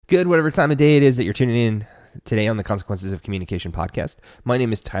Good, whatever time of day it is that you're tuning in today on the Consequences of Communication podcast. My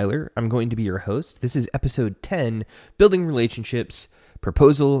name is Tyler. I'm going to be your host. This is episode 10, Building Relationships,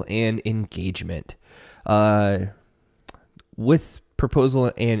 Proposal, and Engagement. With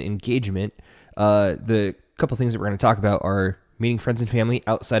proposal and engagement, the couple things that we're going to talk about are meeting friends and family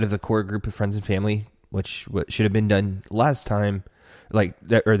outside of the core group of friends and family, which should have been done last time,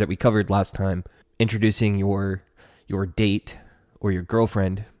 that we covered last time. Introducing your date or your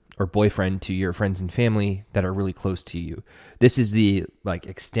girlfriend or boyfriend to your friends and family that are really close to you. This is the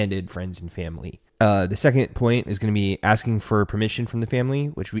extended friends and family. The second point is going to be asking for permission from the family,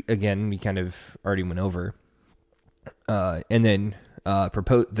 which we kind of already went over. And then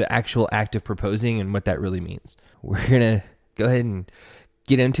the actual act of proposing and what that really means. We're going to go ahead and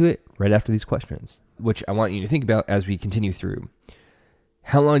get into it right after these questions, which I want you to think about as we continue through.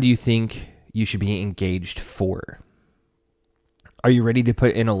 How long do you think you should be engaged for? Are you ready to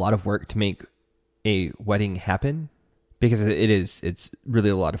put in a lot of work to make a wedding happen? Because it's really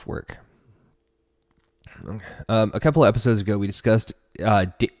a lot of work. A couple of episodes ago, we discussed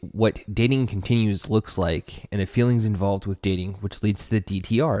what dating continues looks like and the feelings involved with dating, which leads to the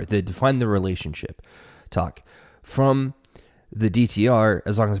DTR, the define the relationship talk. From the DTR,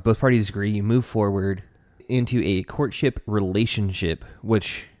 as long as both parties agree, you move forward into a courtship relationship,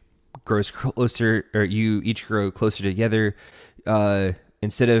 which grows closer, or you each grow closer together.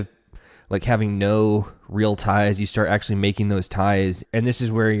 Instead of having no real ties, you start actually making those ties. And this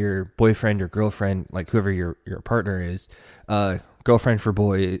is where your boyfriend or girlfriend, whoever your partner is, girlfriend for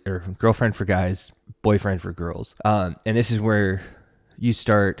boy or girlfriend for guys, boyfriend for girls. And this is where you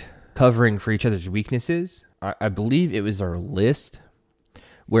start covering for each other's weaknesses. I believe it was our list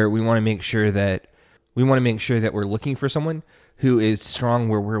where we want to make sure that we're looking for someone who is strong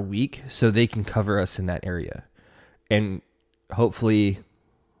where we're weak so they can cover us in that area. And hopefully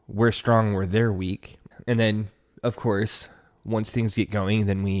we're strong where they're weak. And then, of course, once things get going,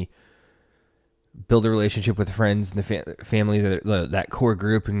 then we build a relationship with the friends and the family, that core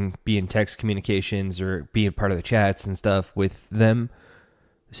group, and be in text communications or be a part of the chats and stuff with them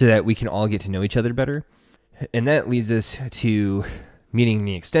so that we can all get to know each other better. And that leads us to meeting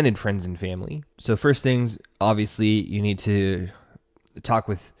the extended friends and family. So first things, obviously, you need to talk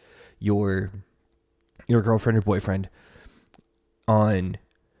with your girlfriend or boyfriend on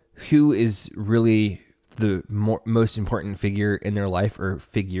who is really the most important figure in their life or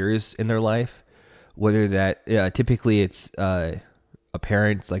figures in their life, whether that typically it's a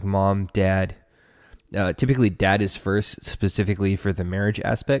parent, like mom, dad. Typically dad is first, specifically for the marriage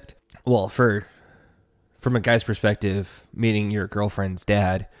aspect. Well, from a guy's perspective, meeting your girlfriend's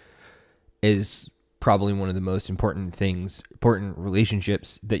dad is probably one of the most important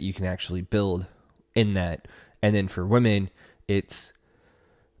relationships that you can actually build in that. And then for women, it's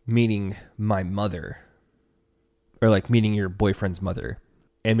meeting my mother, or meeting your boyfriend's mother,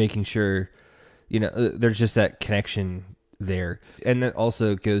 and making sure, there's just that connection there. And that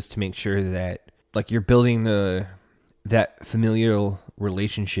also goes to make sure that you're building that familial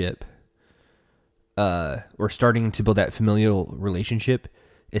relationship, or starting to build that familial relationship,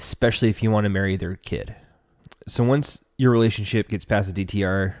 especially if you want to marry their kid. So once your relationship gets past the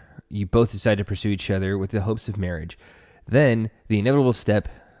DTR, you both decide to pursue each other with the hopes of marriage. Then the inevitable step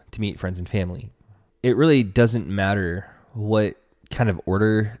to meet friends and family. It really doesn't matter what kind of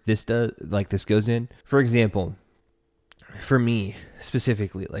order this goes in. For example, for me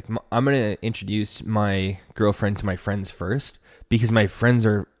specifically, I'm going to introduce my girlfriend to my friends first, because my friends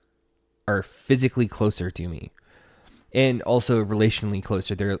are physically closer to me, and also relationally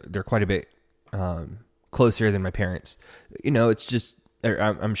closer. They're quite a bit closer than my parents. It's just,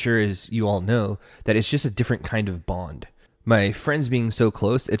 I'm sure, as you all know, that it's just a different kind of bond. My friends being so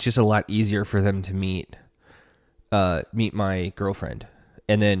close, it's just a lot easier for them to meet my girlfriend.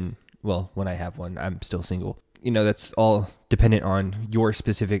 And then, when I have one, I'm still single. That's all dependent on your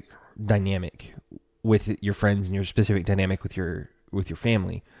specific dynamic with your friends and your specific dynamic with your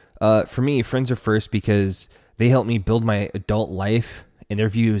family. For me, friends are first because they help me build my adult life, and their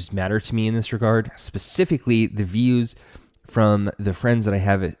views matter to me in this regard. Specifically, the views from the friends that I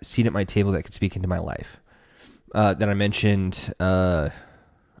have a seat at my table that could speak into my life. That I mentioned, I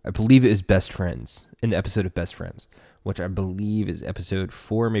believe it is Best Friends, in the episode of Best Friends, which I believe is episode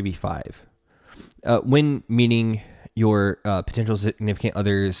 4, maybe 5. When meeting your potential significant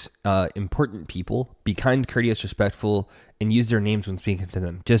others, important people, be kind, courteous, respectful, and use their names when speaking to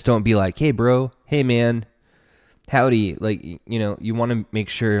them. Just don't be like, hey bro, hey man, howdy. You want to make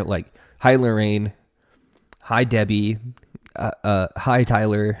sure, hi Lorraine, hi Debbie, hi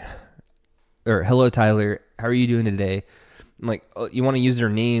Tyler, or hello Tyler, how are you doing today? Like, you want to use their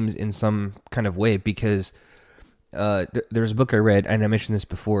names in some kind of way, because there's a book I read, and I mentioned this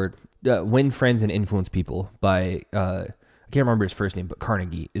before, Win Friends and Influence People by, I can't remember his first name, but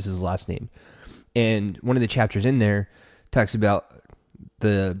Carnegie is his last name. And one of the chapters in there talks about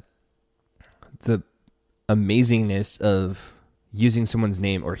the amazingness of using someone's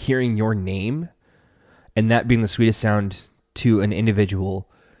name or hearing your name, and that being the sweetest sound to an individual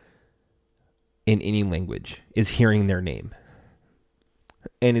in any language is hearing their name.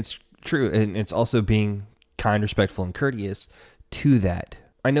 And it's true, and it's also being kind, respectful, and courteous to that.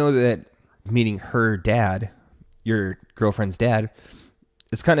 I know that meeting her dad, your girlfriend's dad,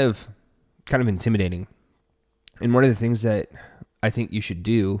 it's kind of intimidating. And one of the things that I think you should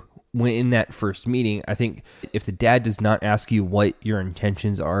do when in that first meeting, I think if the dad does not ask you what your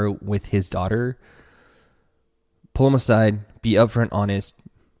intentions are with his daughter, pull him aside, be upfront, honest,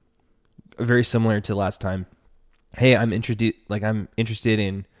 very similar to last time. Hey, I'm in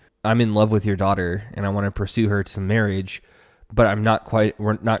love with your daughter, and I want to pursue her to marriage, but we're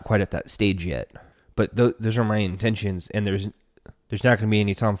not quite at that stage yet. But those are my intentions, and there's not going to be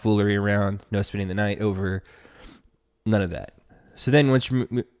any tomfoolery around, no spending the night over, none of that. So then once your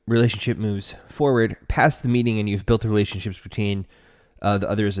relationship moves forward past the meeting and you've built the relationships between the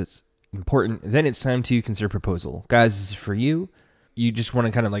others that's important, then it's time to consider proposal. Guys, this is for you. You just want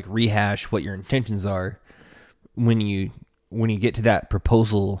to kind of like rehash what your intentions are when you get to that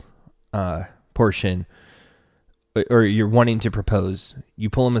proposal portion, or you're wanting to propose. You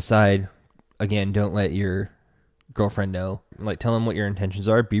pull them aside. Again, don't let your girlfriend know. Like, tell them what your intentions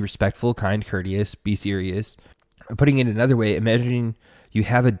are. Be respectful, kind, courteous. Be serious. Putting it another way, imagine you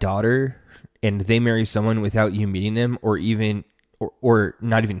have a daughter and they marry someone without you meeting them, or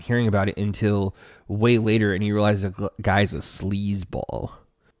not even hearing about it until way later, and you realize the guy's a sleazeball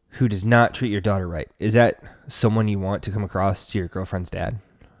who does not treat your daughter right. Is that someone you want to come across to your girlfriend's dad?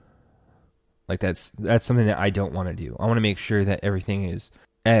 Like, that's something that I don't want to do. I want to make sure that everything is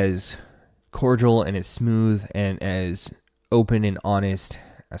as cordial and as smooth and as open and honest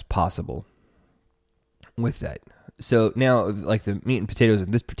as possible with that. So now, like, the meat and potatoes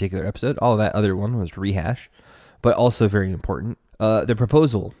of this particular episode, all of that other one was rehash, but also very important. The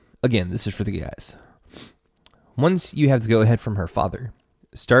proposal. Again, this is for the guys. Once you have to go ahead from her father,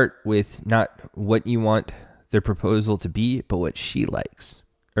 start with not what you want their proposal to be, but what she likes.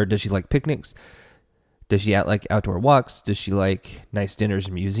 Or does she like picnics? Does she like outdoor walks? Does she like nice dinners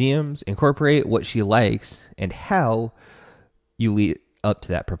and museums? Incorporate what she likes and how you lead up to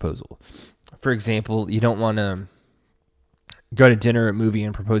that proposal. For example, you don't want to go to dinner or a movie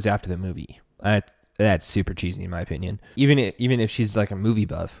and propose after the movie. That's super cheesy in my opinion. Even if she's like a movie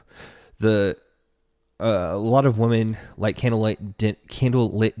buff, a lot of women like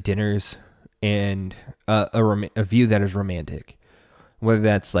candlelit dinners and a view that is romantic. Whether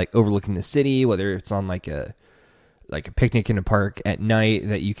that's like overlooking the city, whether it's on like a picnic in a park at night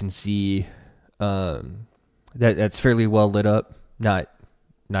that you can see that's fairly well lit up, not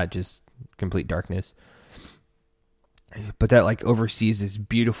just complete darkness, but that like oversees this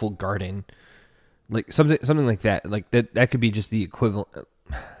beautiful garden, like something like that. Like that could be just the equivalent,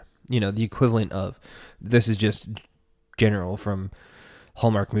 the equivalent of this is just general from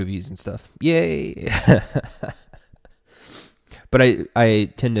Hallmark movies and stuff. Yay. But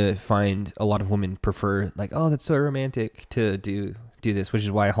I tend to find a lot of women prefer, like, oh, that's so romantic to do this, which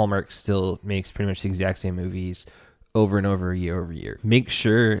is why Hallmark still makes pretty much the exact same movies over and over, year over year. Make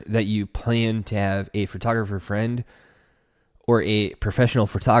sure that you plan to have a photographer friend or a professional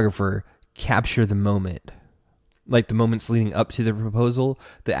photographer capture the moment, like the moments leading up to the proposal,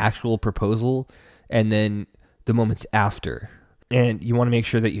 the actual proposal, and then the moments after. And you want to make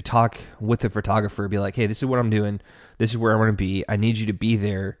sure that you talk with the photographer, be like, hey, this is what I'm doing. This is where I want to be. I need you to be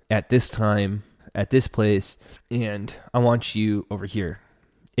there at this time, at this place, and I want you over here.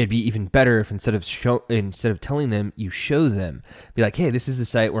 It'd be even better if instead of telling them, you show them. Be like, hey, this is the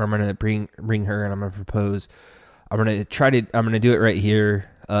site where I'm going to bring her and I'm going to propose. I'm going to do it right here.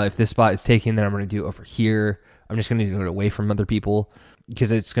 If this spot is taken, then I'm going to do it over here. I'm just going to do it away from other people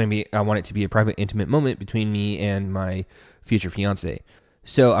because I want it to be a private, intimate moment between me and my future fiance.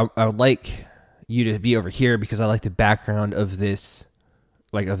 So I would like you to be over here because I like the background of this,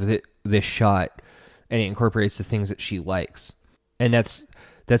 like this shot, and it incorporates the things that she likes. And that's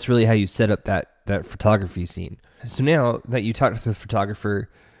really how you set up that photography scene. So now that you talk to the photographer,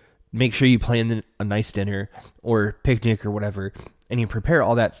 make sure you plan a nice dinner or picnic or whatever, and you prepare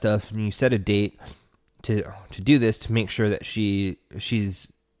all that stuff, and you set a date to do this to make sure that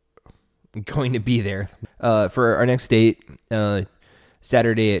she's going to be there. For our next date,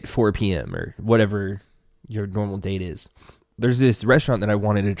 Saturday at 4 p.m. or whatever your normal date is. there's this restaurant that I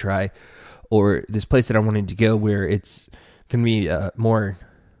wanted to try, or this place that I wanted to go where it's going to be more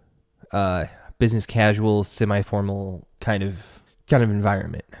business casual, semi-formal kind of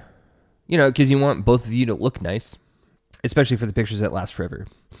environment. You know, because you want both of you to look nice, especially for the pictures that last forever.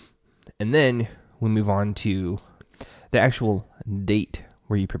 And then we move on to the actual date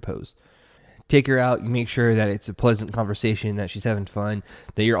where you propose. Take her out, you make sure that it's a pleasant conversation, that she's having fun,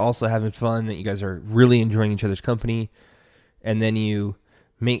 that you're also having fun, that you guys are really enjoying each other's company. And then you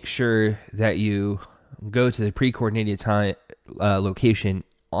make sure that you go to the pre-coordinated time location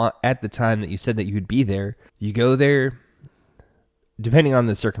at the time that you said that you would be there. You go there, depending on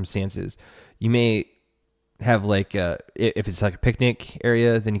the circumstances. You may have like, if it's like a picnic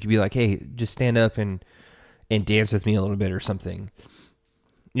area, then you could be like, hey, just stand up and dance with me a little bit or something.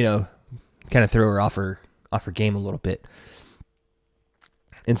 You know, kind of throw her off her game a little bit.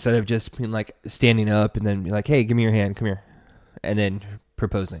 Instead of just being like standing up and then be like, hey, give me your hand, come here. And then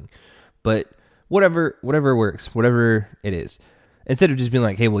proposing. But whatever works, whatever it is. Instead of just being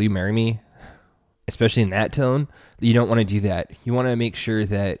like, hey, will you marry me? Especially in that tone, you don't want to do that. You want to make sure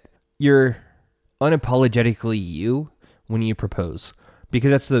that you're unapologetically you when you propose.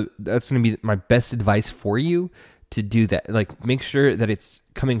 Because that's going to be my best advice for you to do that. Like, make sure that it's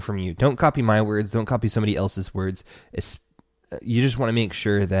coming from you. Don't copy my words. Don't copy somebody else's words. You just want to make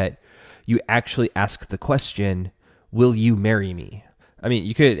sure that you actually ask the question, will you marry me? I mean,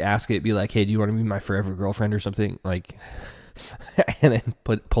 you could ask it, be like, hey, do you want to be my forever girlfriend or something? Like, and then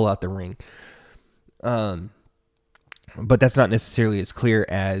pull out the ring. But that's not necessarily as clear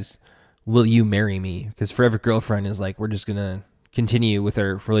as, will you marry me? Because forever girlfriend is like, we're just going to continue with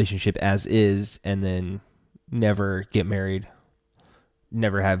our relationship as is and then never get married,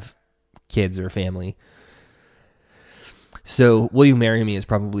 never have kids or family. So, will you marry me is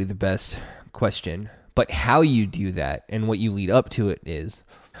probably the best question. But how you do that and what you lead up to it is,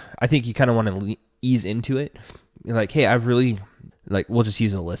 I think you kind of want to ease into it. You're like, hey, I've really, like, we'll just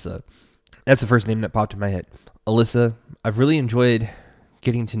use Alyssa. That's the first name that popped in my head. Alyssa, I've really enjoyed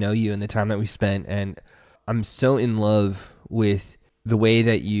getting to know you and the time that we spent, and I'm so in love with the way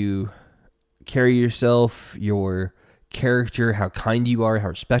that you carry yourself, your character, how kind you are, how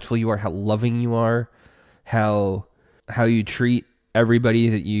respectful you are, how loving you are, how you treat everybody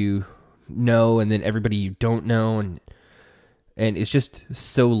that you know and then everybody you don't know, and it's just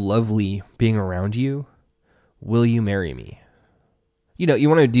so lovely being around you. Will you marry me? You know, you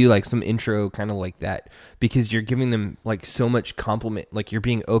want to do like some intro kind of like that, because you're giving them like so much compliment, like you're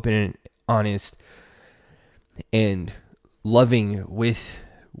being open and honest and loving with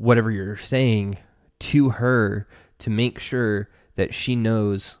whatever you're saying to her, to make sure that she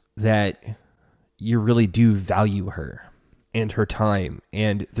knows that you really do value her and her time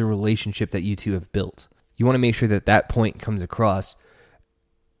and the relationship that you two have built. You want to make sure that that point comes across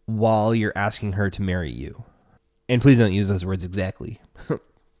while you're asking her to marry you. And please don't use those words exactly.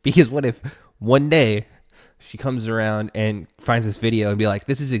 Because what if one day she comes around and finds this video and be like,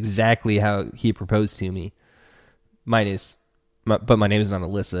 this is exactly how he proposed to me. But my name is not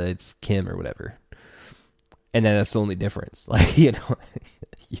Alyssa, it's Kim or whatever. And then that's the only difference. Like, you know,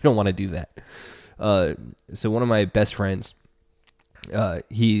 you don't want to do that. So one of my best friends,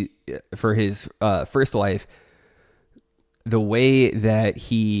 he, for his first wife, the way that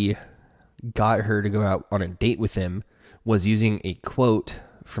he got her to go out on a date with him was using a quote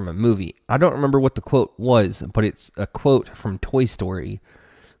from a movie. I don't remember what the quote was, but it's a quote from Toy Story.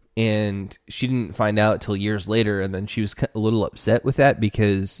 And she didn't find out till years later, and then she was a little upset with that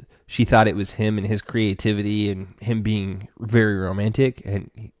because she thought it was him and his creativity and him being very romantic.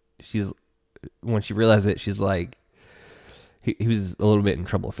 And when she realized it, she's like, he was a little bit in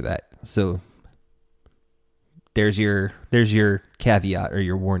trouble for that. So there's your caveat or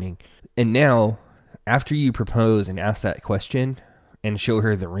your warning. And now, after you propose and ask that question and show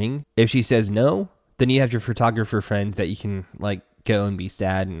her the ring, if she says no, then you have your photographer friend that you can like go and be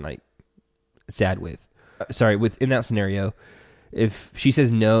sad with. In that scenario, if she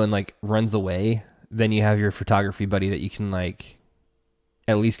says no and like runs away, then you have your photography buddy that you can like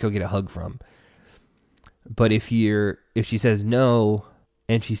at least go get a hug from. But if she says no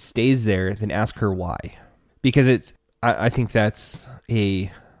and she stays there, then ask her why. Because I think that's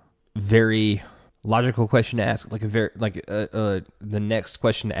a very logical question to ask. The next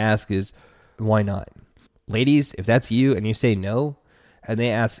question to ask is, why not? Ladies, if that's you and you say no, and they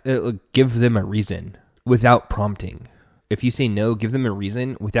ask, give them a reason without prompting. If you say no, give them a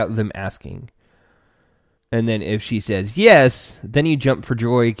reason without them asking. And then if she says yes, then you jump for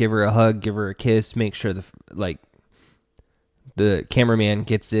joy, give her a hug, give her a kiss, make sure the cameraman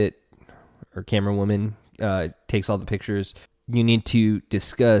gets it, or camera woman takes all the pictures. you need to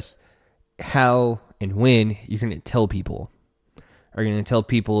discuss how and when you're going to tell people. Are you going to tell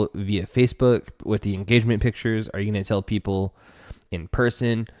people via Facebook with the engagement pictures? Are you going to tell people in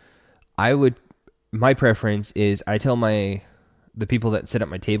person? My preference is I tell the people that sit at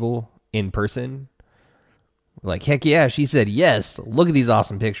my table in person, like, heck yeah, she said yes. Look at these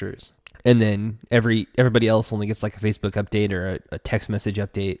awesome pictures. And then everybody else only gets like a Facebook update or a text message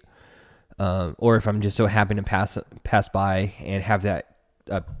update. Or if I'm just so happen to pass by and have that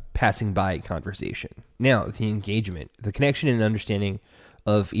passing by conversation. Now, the engagement, the connection and understanding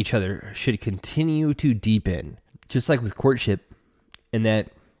of each other should continue to deepen, just like with courtship, and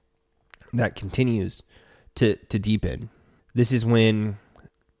that continues to deepen. This is when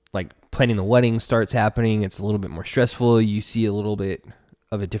like planning the wedding starts happening. It's a little bit more stressful. You see a little bit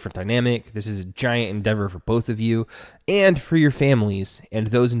of a different dynamic. This is a giant endeavor for both of you and for your families and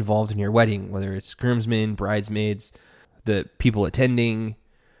those involved in your wedding, whether it's groomsmen, bridesmaids, the people attending,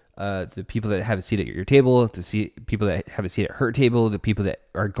 the people that have a seat at your table, people that have a seat at her table, the people that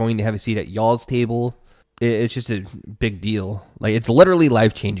are going to have a seat at y'all's table. It's just a big deal. Like, it's literally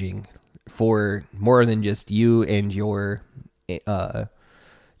life-changing for more than just you and your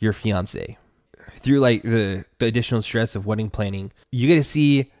fiance. Through like the additional stress of wedding planning, you get to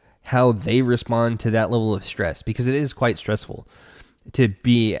see how they respond to that level of stress, because it is quite stressful to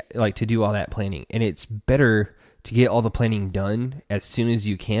do all that planning. And it's better to get all the planning done as soon as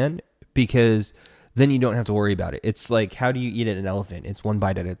you can, because then you don't have to worry about it. It's like, how do you eat an elephant? It's one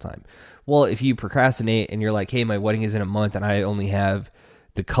bite at a time. Well, if you procrastinate and you're like, hey, my wedding is in a month and I only have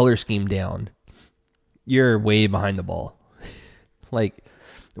the color scheme down, you're way behind the ball.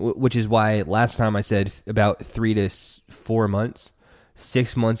 Which is why last time I said about 3 to 4 months,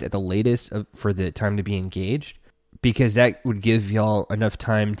 6 months at the latest for the time to be engaged, because that would give y'all enough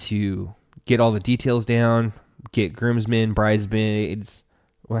time to get all the details down, get groomsmen, bridesmaids,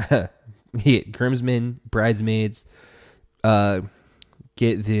 get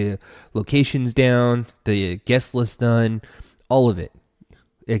the locations down, the guest list done, all of it.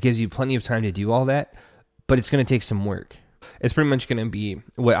 It gives you plenty of time to do all that, but it's going to take some work. It's pretty much going to be,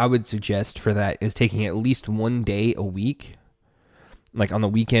 what I would suggest for that is taking at least one day a week, like on the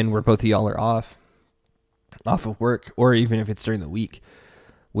weekend where both of y'all are off of work, or even if it's during the week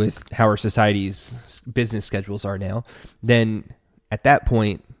with how our society's business schedules are now. Then at that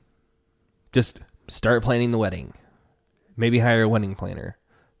point, just start planning the wedding. Maybe hire a wedding planner,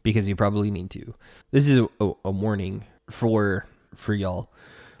 because you probably need to. This is a warning for y'all.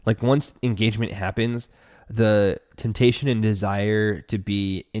 Like, once engagement happens, the temptation and desire to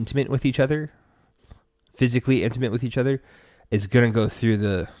be intimate with each other, physically intimate with each other, is going to go through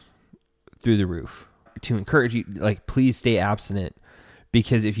the roof. To encourage you, like, please stay abstinent,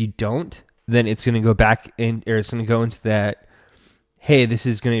 because if you don't, then it's going to go back in, or it's going to go into that, hey,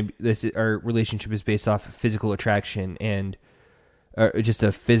 our relationship is based off of physical attraction and just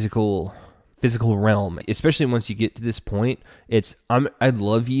a physical realm. Especially once you get to this point, I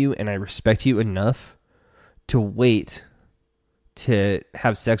love you and I respect you enough to wait to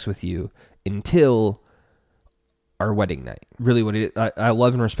have sex with you until our wedding night. Really, what it is, I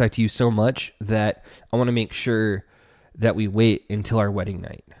love and respect you so much that I want to make sure that we wait until our wedding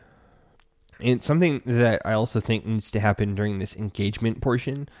night. And something that I also think needs to happen during this engagement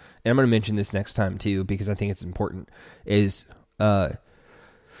portion, and I'm going to mention this next time too, because I think it's important, is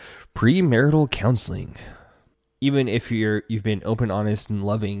premarital counseling. Even if you've been open, honest, and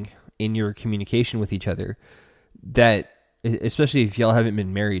loving in your communication with each other, that, especially if y'all haven't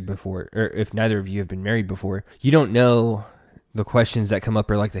been married before, or if neither of you have been married before, you don't know the questions that come up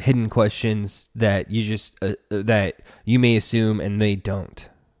are like the hidden questions that you just that you may assume and they don't,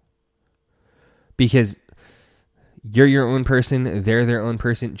 because you're your own person, they're their own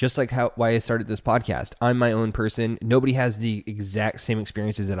person. Just like why I started this podcast, I'm my own person. Nobody has the exact same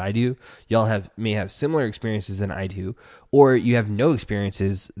experiences that I do. Y'all may have similar experiences than I do, or you have no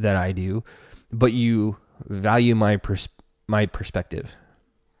experiences that I do, but you value my perspective.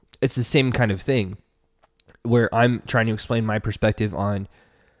 It's the same kind of thing, where I'm trying to explain my perspective on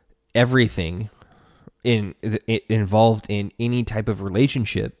everything involved in any type of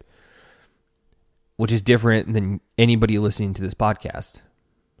relationship, which is different than anybody listening to this podcast.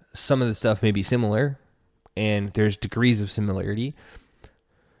 Some of the stuff may be similar, and there's degrees of similarity,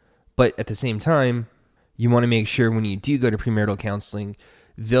 but at the same time, you want to make sure when you do go to premarital counseling,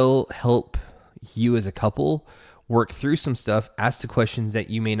 they'll help you as a couple work through some stuff, ask the questions that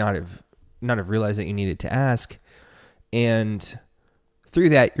you may not have realized that you needed to ask, and through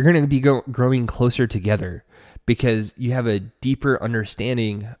that, you're going to be growing closer together, because you have a deeper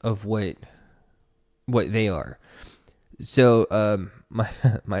understanding of what they are. So, my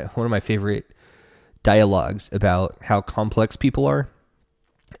one of my favorite dialogues about how complex people are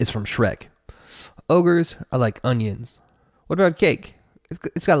is from Shrek. Ogres are like onions. What about cake?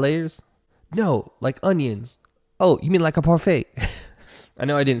 It's got layers. No, like onions. Oh, you mean like a parfait? I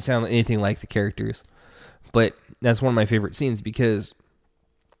know I didn't sound anything like the characters, but that's one of my favorite scenes because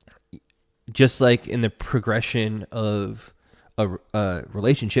just like in the progression of a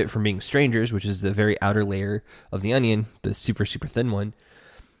relationship from being strangers, which is the very outer layer of the onion, the super, super thin one,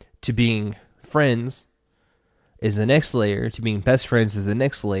 to being friends is the next layer, to being best friends is the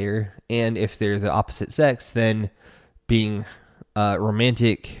next layer, and if they're the opposite sex, then being a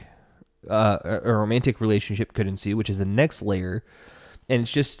romantic relationship could ensue, which is the next layer. And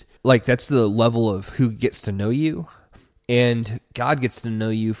it's just like that's the level of who gets to know you, and God gets to know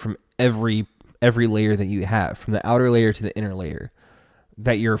you from every layer that you have, from the outer layer to the inner layer,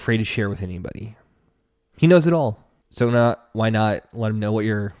 that you're afraid to share with anybody. He knows it all. So why not let him know what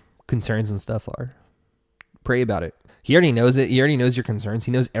your concerns and stuff are? Pray about it. He already knows it. He already knows your concerns.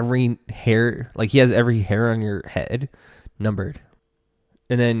 He knows every hair, like he has every hair on your head numbered.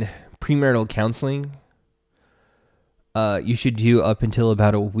 And then premarital counseling, you should do up until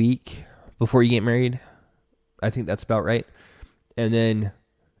about a week before you get married. I think that's about right. And then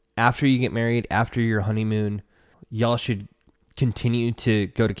after you get married, after your honeymoon, y'all should continue to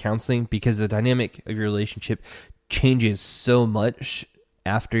go to counseling because the dynamic of your relationship changes so much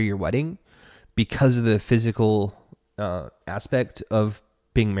after your wedding because of the physical aspect of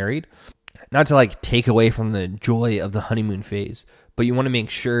being married. Not to like take away from the joy of the honeymoon phase, but you want to make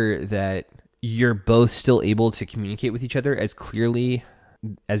sure that you're both still able to communicate with each other as clearly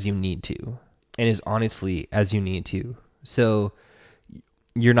as you need to and as honestly as you need to. So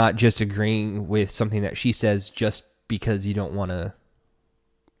you're not just agreeing with something that she says just because you don't want to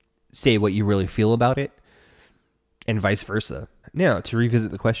say what you really feel about it, and vice versa. Now, to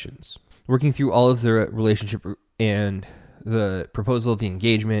revisit the questions. Working through all of the relationship and the proposal, the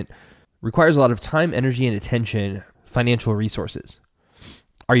engagement, requires a lot of time, energy, and attention, financial resources.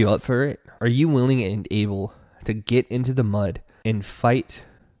 Are you up for it? Are you willing and able to get into the mud and fight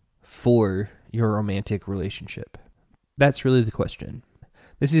for your romantic relationship? That's really the question.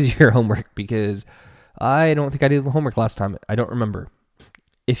 This is your homework because I don't think I did the homework last time. I don't remember.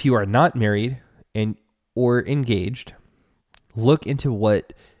 If you are not married or engaged, look into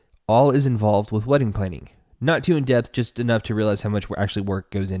what all is involved with wedding planning. Not too in depth, just enough to realize how much actually work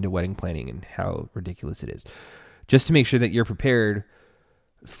goes into wedding planning and how ridiculous it is. Just to make sure that you're prepared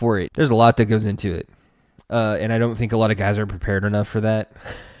for it. There's a lot that goes into it. And I don't think a lot of guys are prepared enough for that,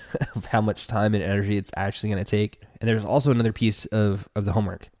 of how much time and energy it's actually going to take. And there's also another piece of the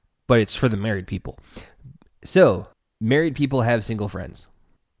homework, but it's for the married people. So, married people have single friends,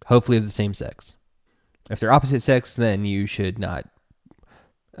 hopefully of the same sex. If they're opposite sex, then you should not,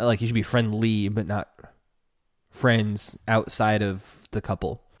 you should be friendly, but not friends outside of the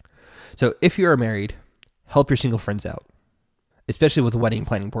couple. So, if you are married, help your single friends out, especially with the wedding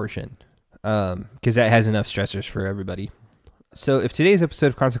planning portion, because that has enough stressors for everybody. So if today's episode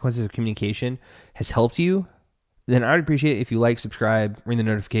of Consequences of Communication has helped you, then I'd appreciate it if you like, subscribe, ring the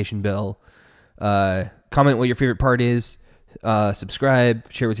notification bell, comment what your favorite part is, subscribe,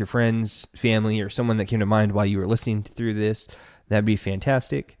 share with your friends, family, or someone that came to mind while you were listening through this. That'd be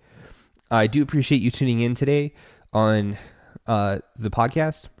fantastic. I do appreciate you tuning in today on the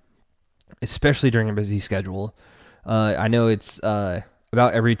podcast, especially during a busy schedule. I know it's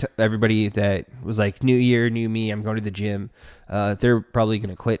about everybody that was like, new year, new me, I'm going to the gym. They're probably going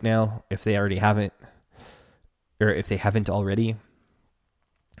to quit now if they already haven't, or if they haven't already.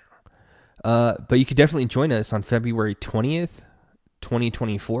 But you could definitely join us on February 20th,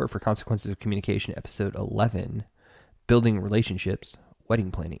 2024 for Consequences of Communication, episode 11, Building Relationships,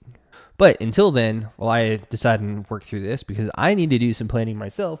 Wedding Planning. But until then, while I decide and work through this, because I need to do some planning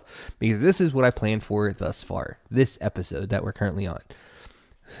myself, because this is what I planned for thus far, this episode that we're currently on.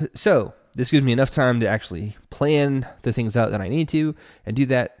 So this gives me enough time to actually plan the things out that I need to and do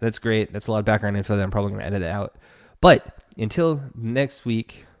that. That's great. That's a lot of background info that I'm probably going to edit out. But until next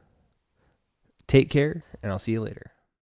week, take care, and I'll see you later.